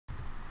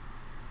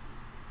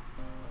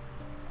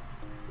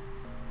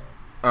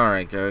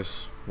Alright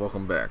guys,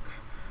 welcome back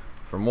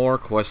for more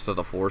Quest of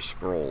the Four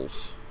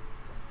Scrolls.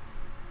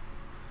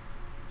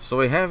 So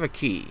we have a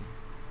key.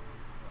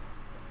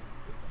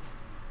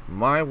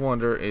 My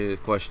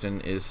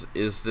question is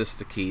this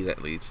the key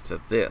that leads to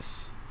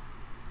this?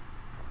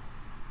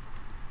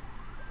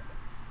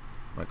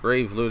 My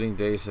grave looting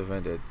days have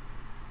ended.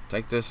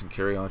 Take this and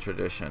carry on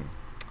tradition.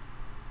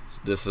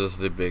 This is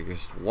the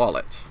biggest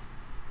wallet.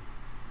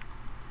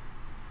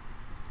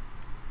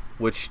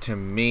 Which to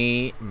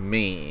me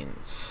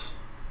means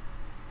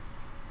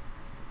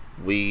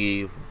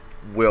we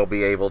will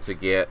be able to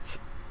get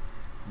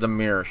the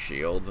mirror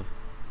shield,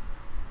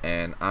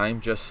 and I'm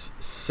just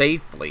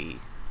safely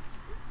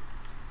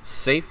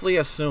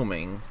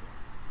assuming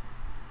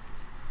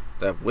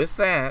that with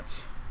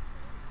that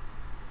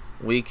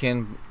we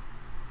can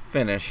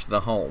finish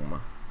the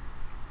home,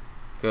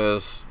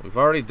 because we've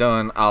already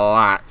done a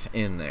lot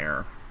in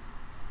there,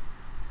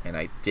 and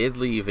I did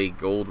leave a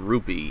gold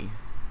rupee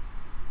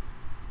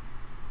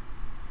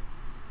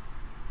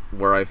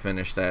where I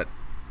finished that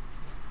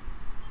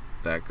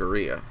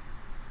gorilla.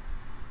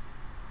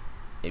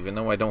 Even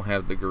though I don't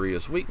have the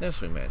gorilla's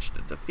weakness, we managed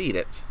to defeat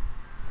it,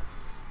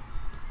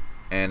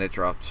 and it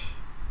dropped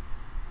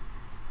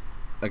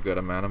a good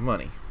amount of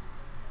money.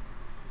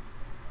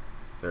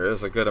 There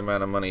is a good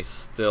amount of money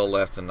still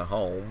left in the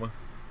home,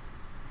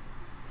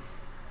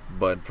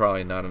 but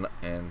probably not enough.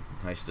 And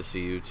nice to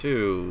see you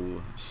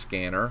too,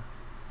 Scanner.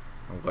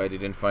 I'm glad you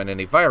didn't find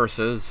any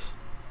viruses,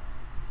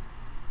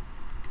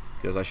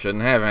 because I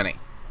shouldn't have any.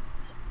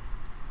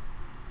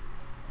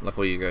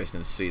 Luckily you guys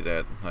didn't see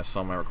that. I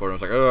saw my recording, I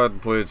was like, oh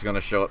boy, it's gonna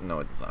show up.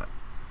 No, it's not.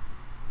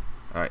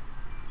 Alright.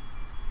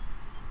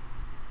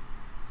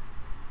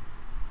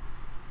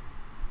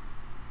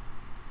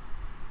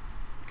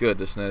 Good,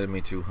 this netted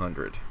me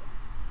 200.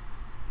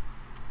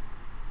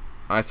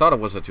 I thought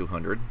it was a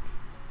 200.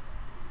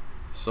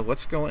 So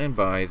let's go and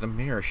buy the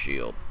mirror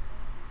shield,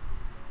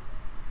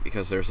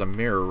 because there's a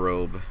mirror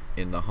robe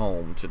in the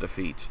home to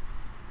defeat.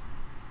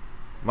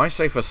 My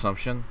safe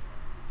assumption,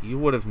 you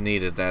would have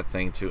needed that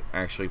thing to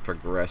actually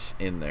progress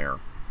in there,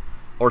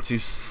 or to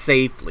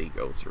safely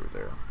go through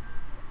there.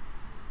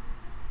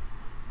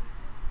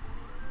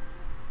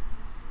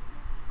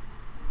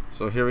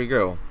 So here we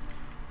go.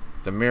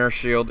 The mirror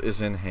shield is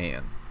in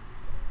hand.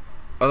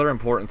 Other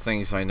important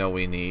things I know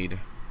we need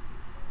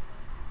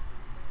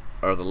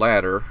are the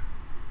ladder,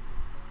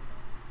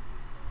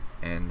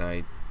 and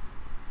I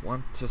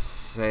want to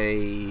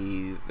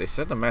say they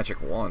said the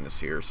magic wand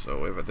is here,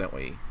 so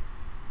evidently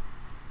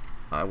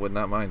I would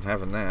not mind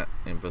having that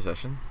in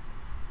possession,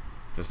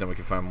 because then we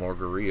can find more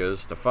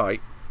gorillas to fight.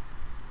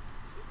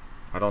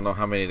 I don't know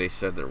how many they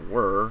said there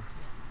were,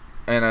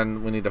 and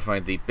then we need to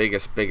find the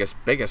biggest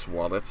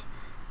wallet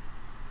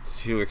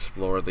to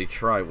explore the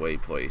Tri-Way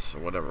place, or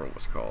whatever it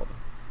was called.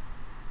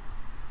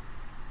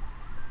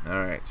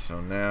 Alright, so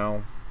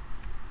now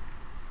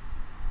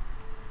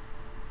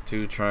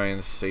to try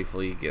and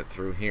safely get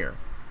through here.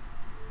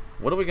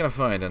 What are we going to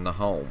find in the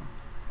home?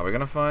 Are we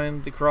going to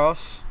find the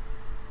cross?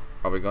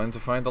 Are we going to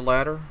find the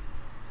ladder?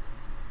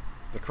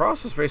 The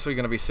cross is basically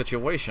going to be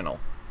situational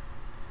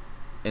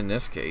in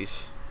this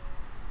case,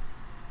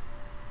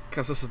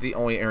 because this is the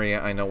only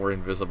area I know where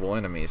invisible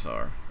enemies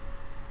are.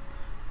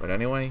 But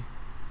anyway,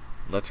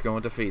 let's go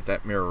and defeat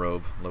that mirror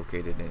robe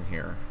located in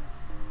here.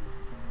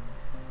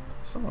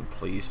 Someone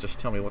please just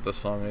tell me what this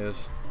song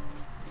is.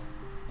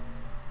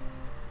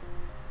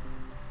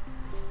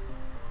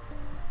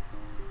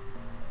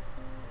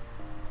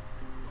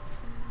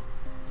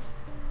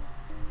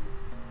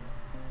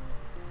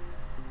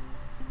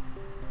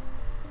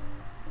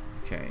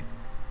 Okay.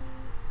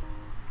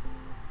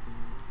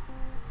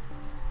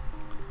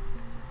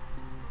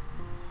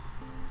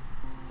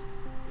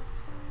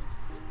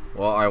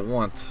 Well, I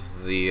want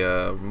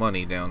the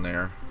money down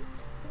there.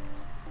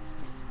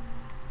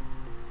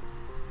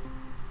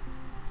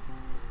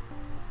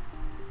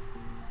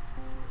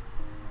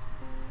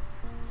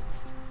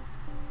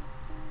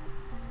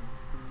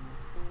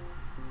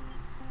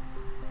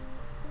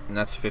 And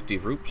that's 50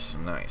 rupees.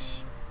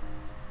 Nice.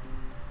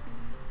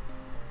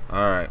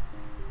 Alright.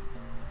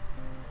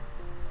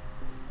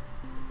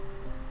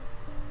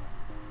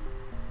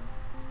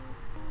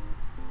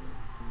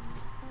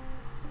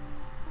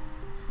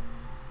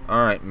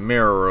 Alright,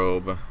 mirror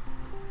robe.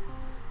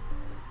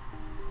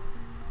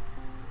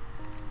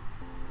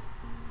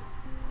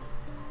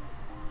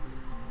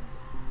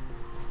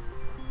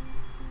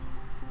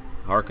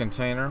 Heart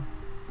container.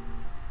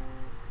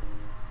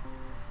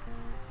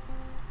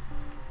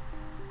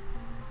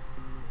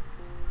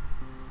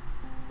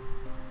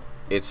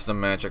 It's the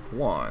magic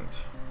wand.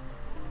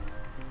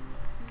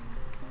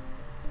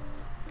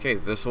 Okay,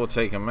 this will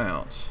take him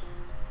out.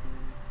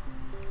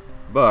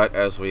 But,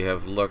 as we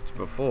have looked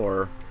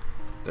before,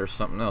 there's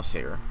something else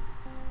here.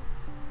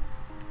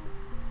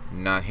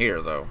 Not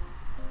here, though.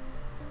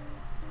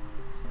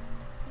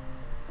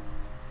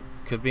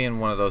 Could be in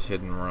one of those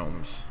hidden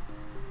rooms.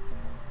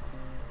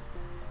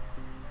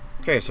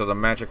 Okay, so the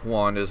magic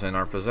wand is in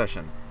our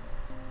possession.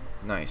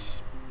 Nice.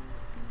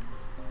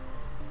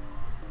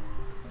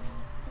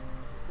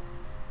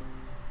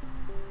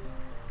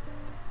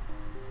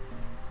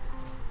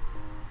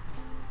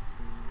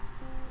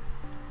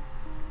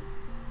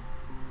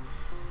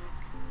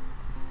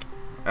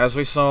 As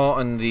we saw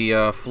in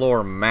the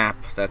floor map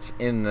that's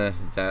in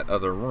that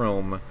other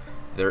room,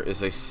 there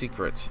is a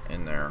secret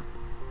in there.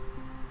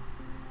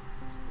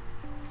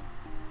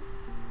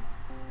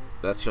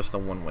 That's just a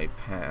one-way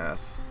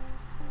path.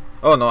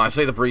 Oh no, I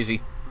say the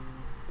breezy.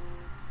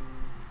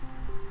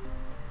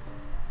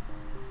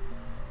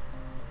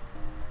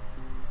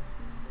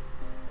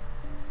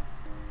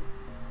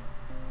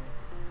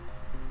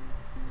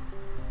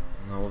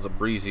 No, the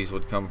breezies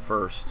would come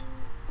first.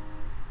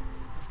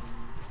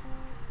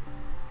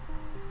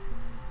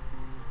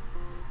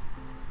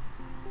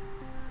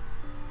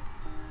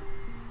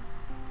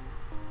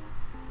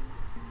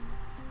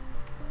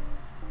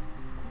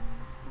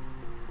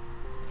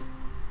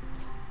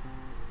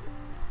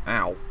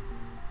 Ow,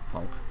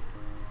 punk.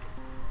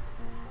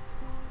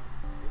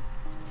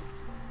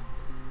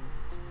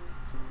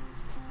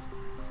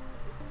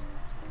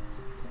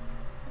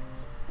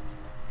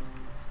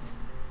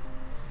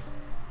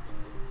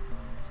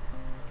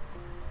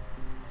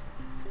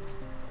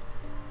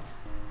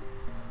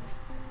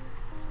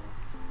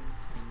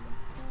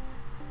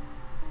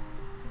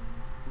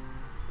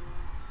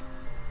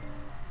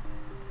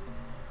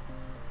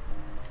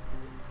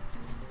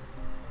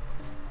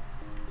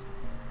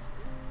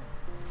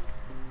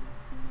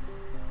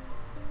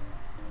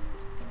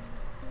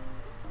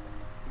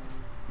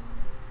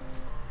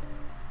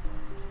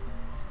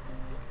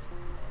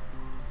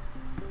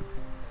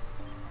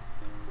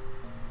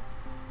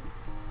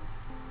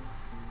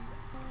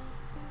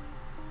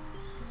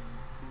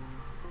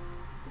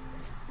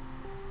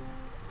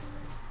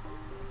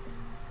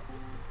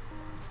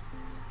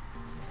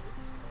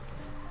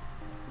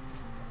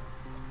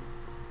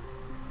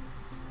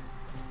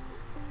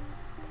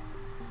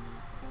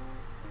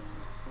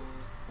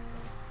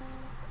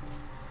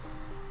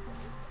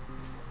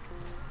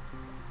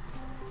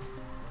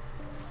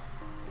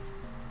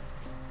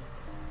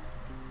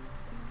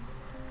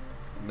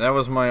 That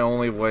was my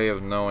only way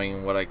of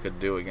knowing what I could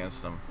do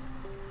against them.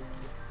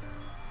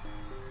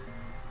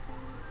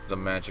 The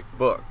magic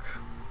book.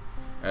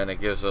 And it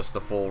gives us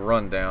the full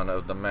rundown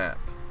of the map.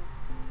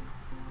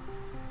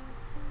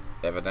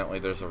 Evidently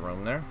there's a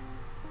room there.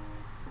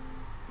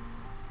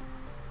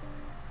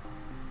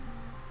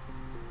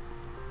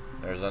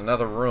 There's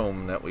another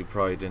room that we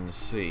probably didn't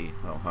see.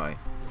 Oh, hi.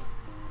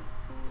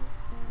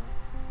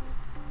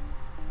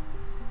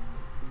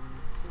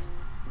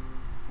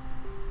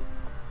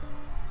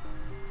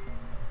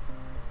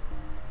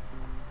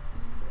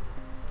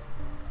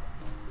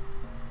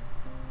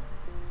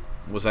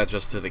 Was that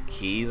just to the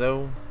key,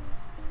 though?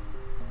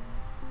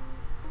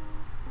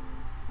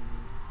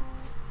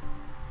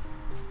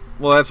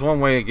 Well, that's one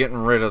way of getting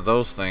rid of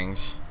those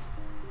things.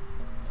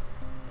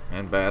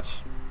 And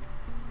bats.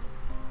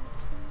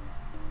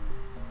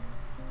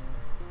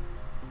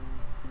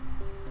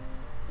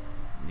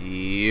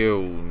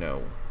 You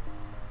know.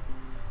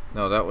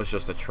 No, that was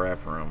just a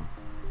trap room.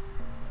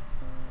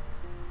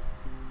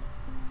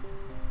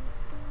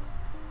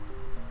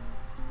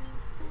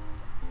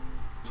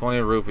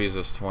 $20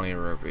 is 20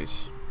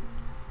 rupees.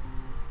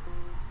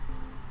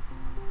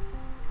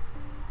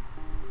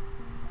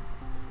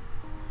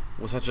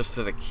 Was that just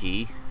to the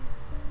key?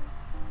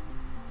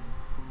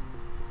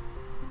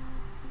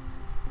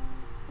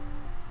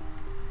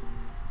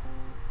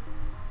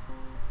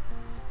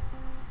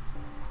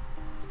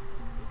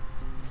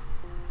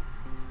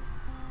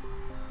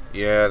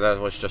 Yeah, that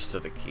was just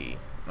to the key.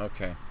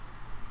 Okay.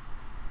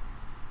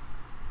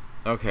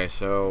 Okay,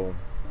 so...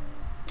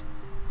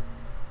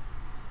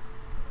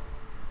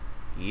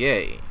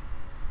 Yay.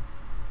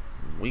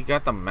 We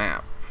got the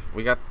map.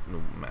 We got...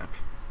 No, map.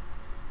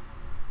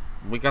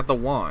 We got the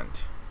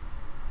wand.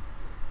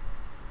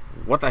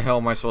 What the hell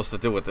am I supposed to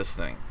do with this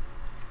thing?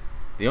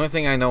 The only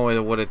thing I know is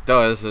what it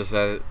does is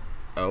that it...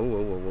 Oh,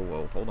 whoa, whoa, whoa,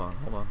 whoa. Hold on,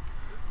 hold on.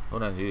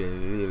 Hold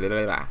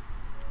on.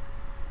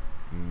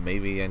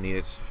 Maybe I need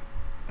it...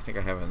 I think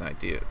I have an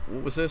idea.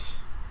 What was this?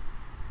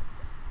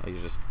 Oh,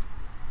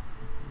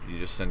 you're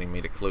just sending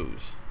me the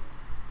clues.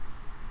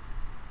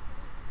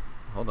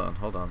 Hold on,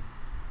 hold on.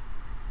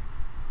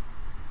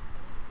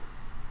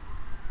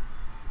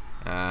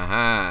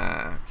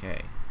 Aha,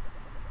 okay.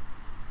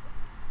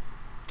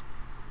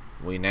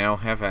 We now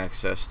have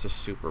access to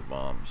super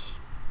bombs.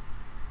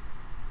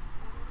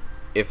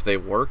 If they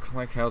work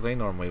like how they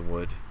normally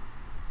would,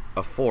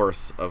 a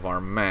fourth of our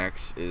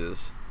max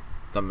is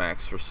the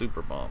max for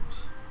super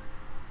bombs.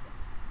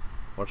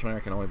 Fortunately,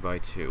 I can only buy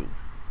 2.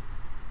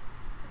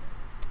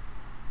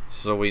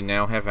 So we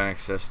now have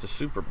access to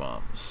super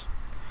bombs.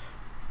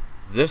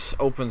 This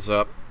opens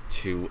up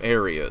 2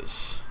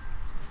 areas,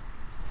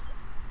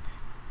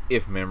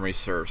 if memory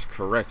serves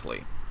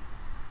correctly.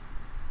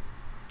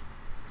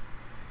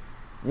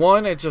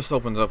 One, it just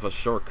opens up a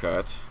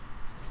shortcut.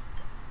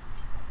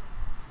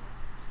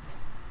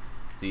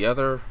 The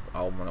other,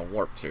 I'm going to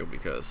warp to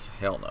because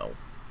hell no.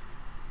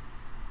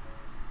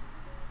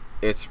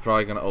 It's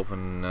probably going to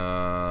open up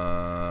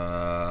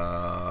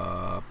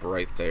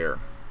right there.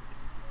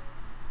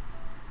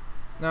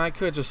 Now I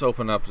could just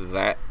open up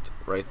that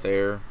right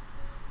there,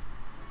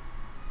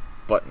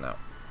 but no.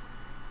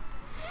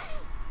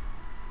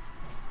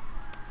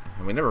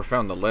 And we never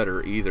found the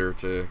letter either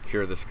to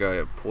cure this guy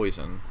of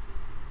poison.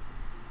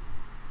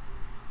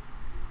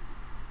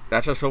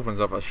 That just opens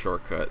up a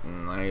shortcut,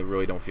 and I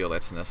really don't feel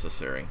that's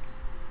necessary.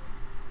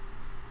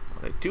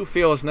 What I do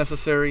feel is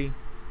necessary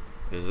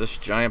is this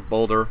giant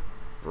boulder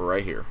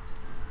right here.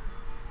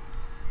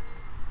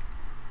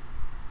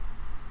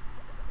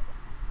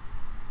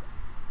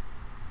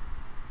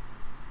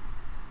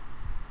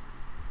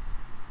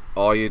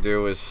 All you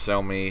do is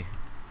sell me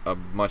a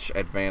much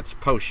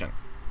advanced potion.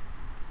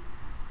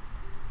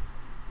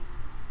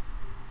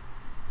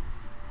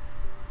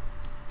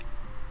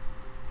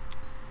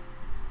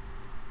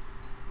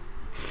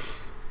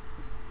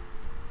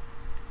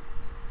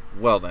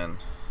 Well then,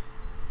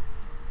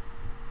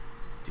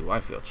 do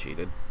I feel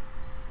cheated?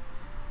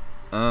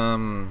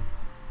 Well,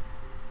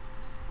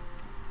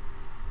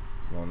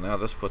 now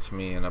this puts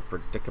me in a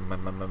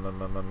predicament.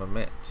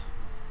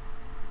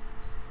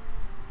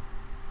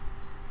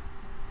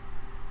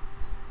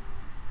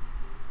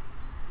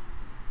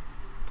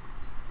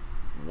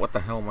 What the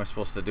hell am I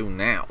supposed to do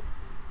now?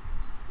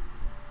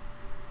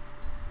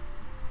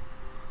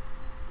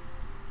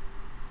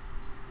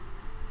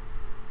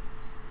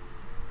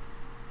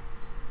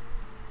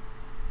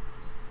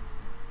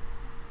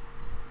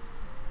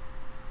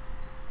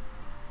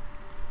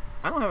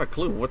 I don't have a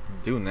clue what to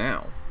do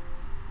now.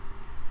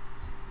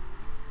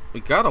 We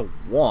got a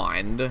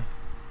wand,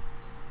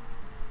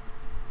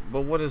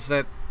 but what does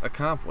that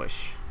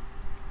accomplish?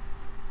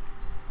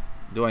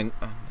 I'm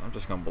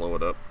just gonna blow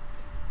it up.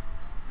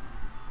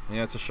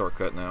 Yeah, it's a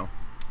shortcut now.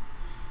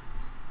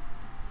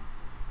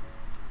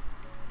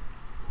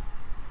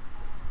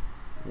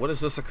 What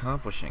is this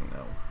accomplishing,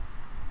 though?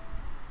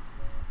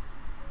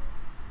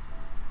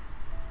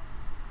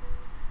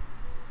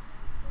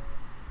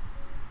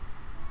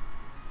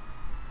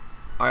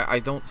 I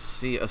don't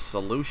see a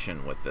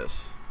solution with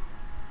this.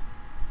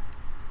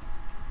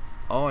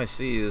 All I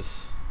see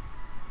is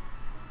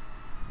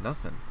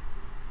nothing.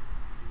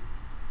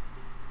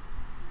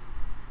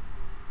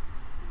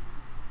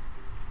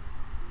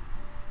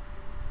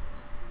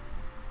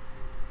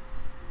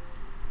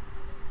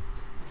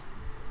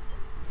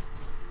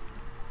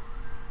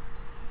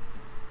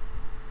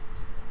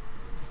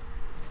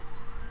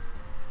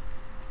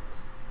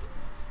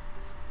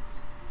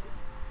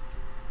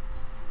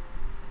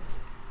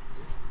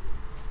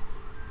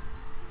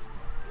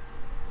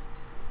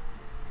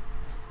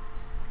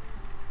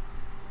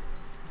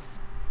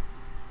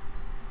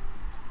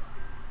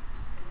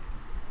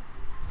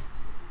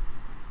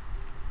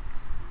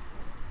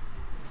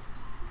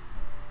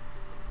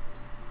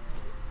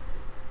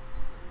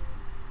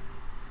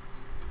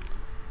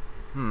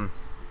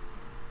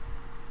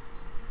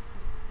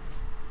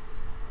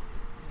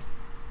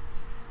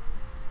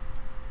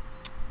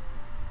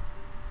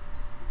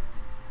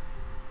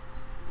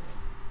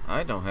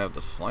 I don't have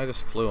the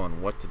slightest clue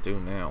on what to do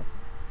now.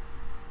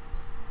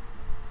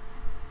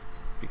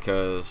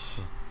 Because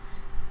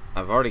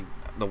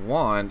the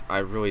wand, I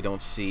really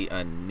don't see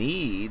a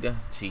need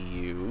to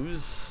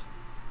use.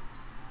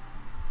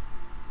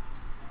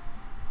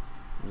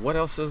 What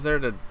else is there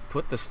to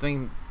put this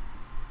thing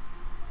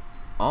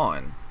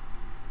on?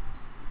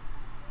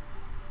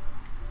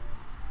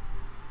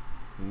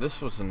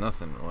 This was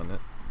nothing, wasn't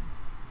it?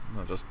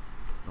 No, just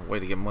a way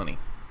to get money.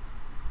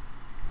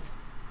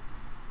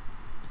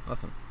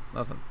 Nothing.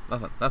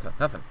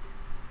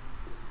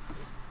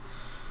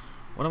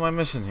 What am I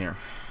missing here?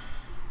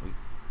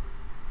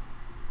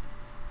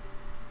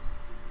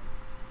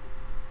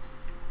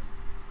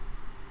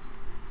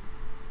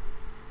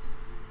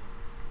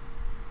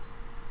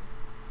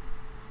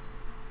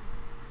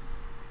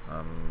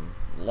 I'm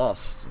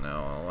lost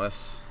now,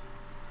 unless...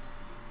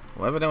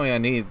 Well, evidently I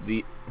need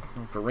the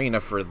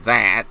arena for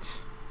that.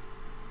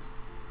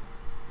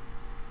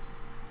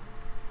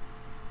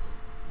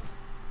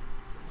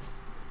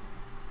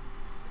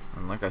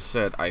 And like I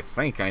said, I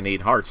think I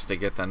need hearts to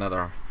get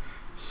another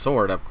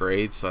sword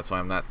upgrade, so that's why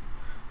I'm not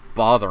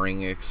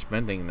bothering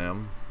expending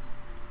them.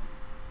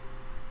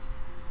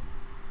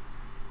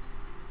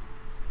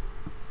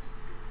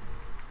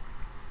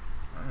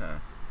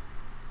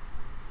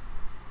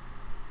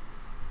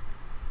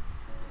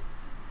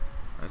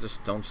 I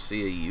just don't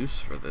see a use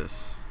for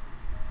this.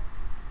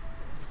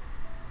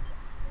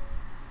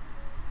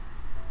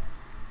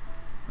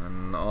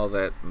 And all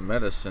that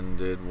medicine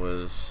did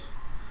was...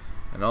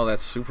 And all that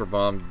super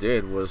bomb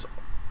did was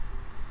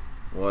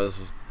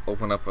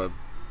open up a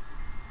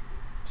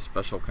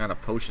special kind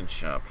of potion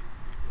shop.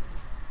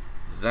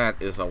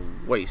 That is a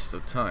waste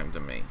of time to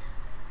me.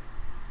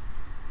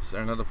 Is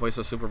there another place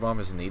a super bomb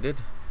is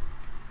needed?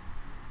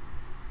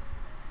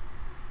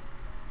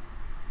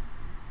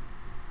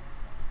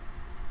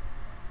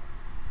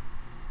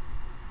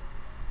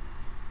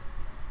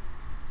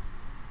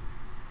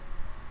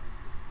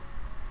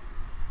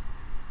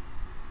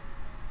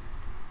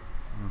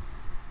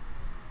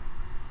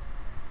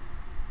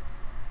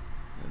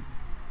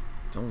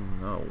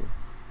 Don't know.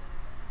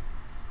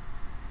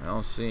 I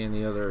don't see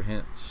any other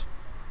hints.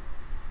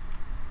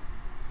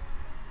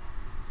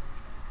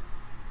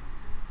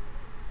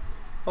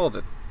 Hold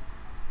it.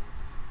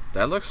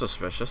 That looks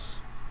suspicious.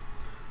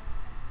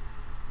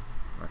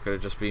 Or could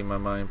it just be my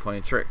mind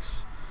playing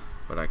tricks?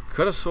 But I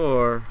could have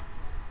swore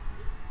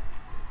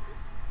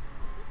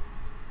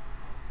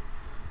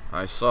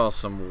I saw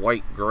some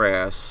white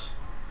grass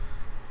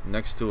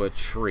next to a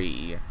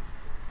tree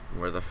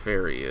where the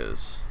ferry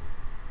is.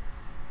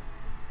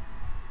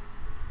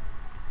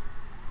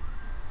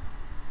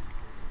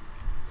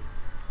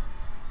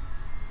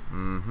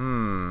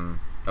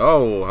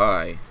 Oh,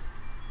 hi.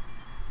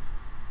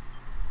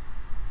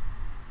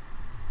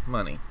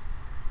 Money.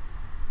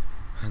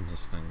 And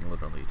this thing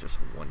literally just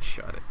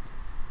one-shot it.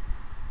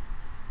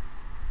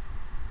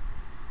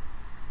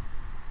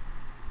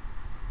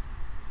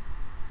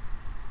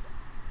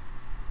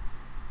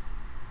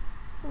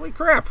 Holy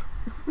crap!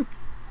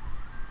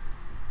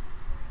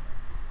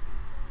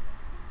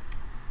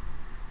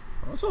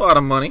 That's a lot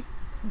of money.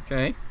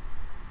 Okay.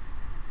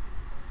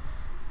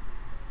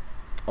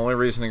 Only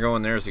reason to go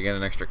in there is to get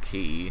an extra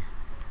key.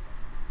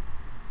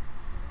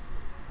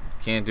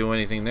 Can't do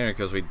anything there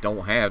because we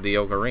don't have the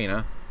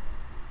ocarina.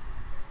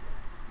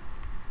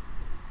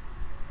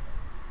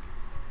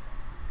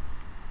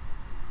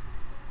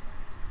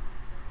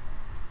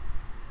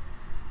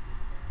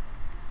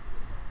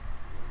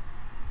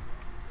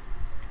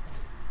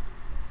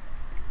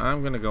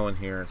 I'm gonna go in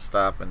here and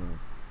stop and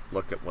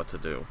look at what to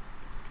do.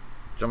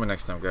 Join me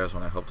next time, guys,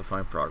 when I hope to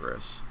find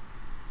progress.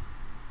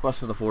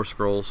 Quest of the Four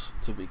Scrolls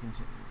to be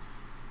continued.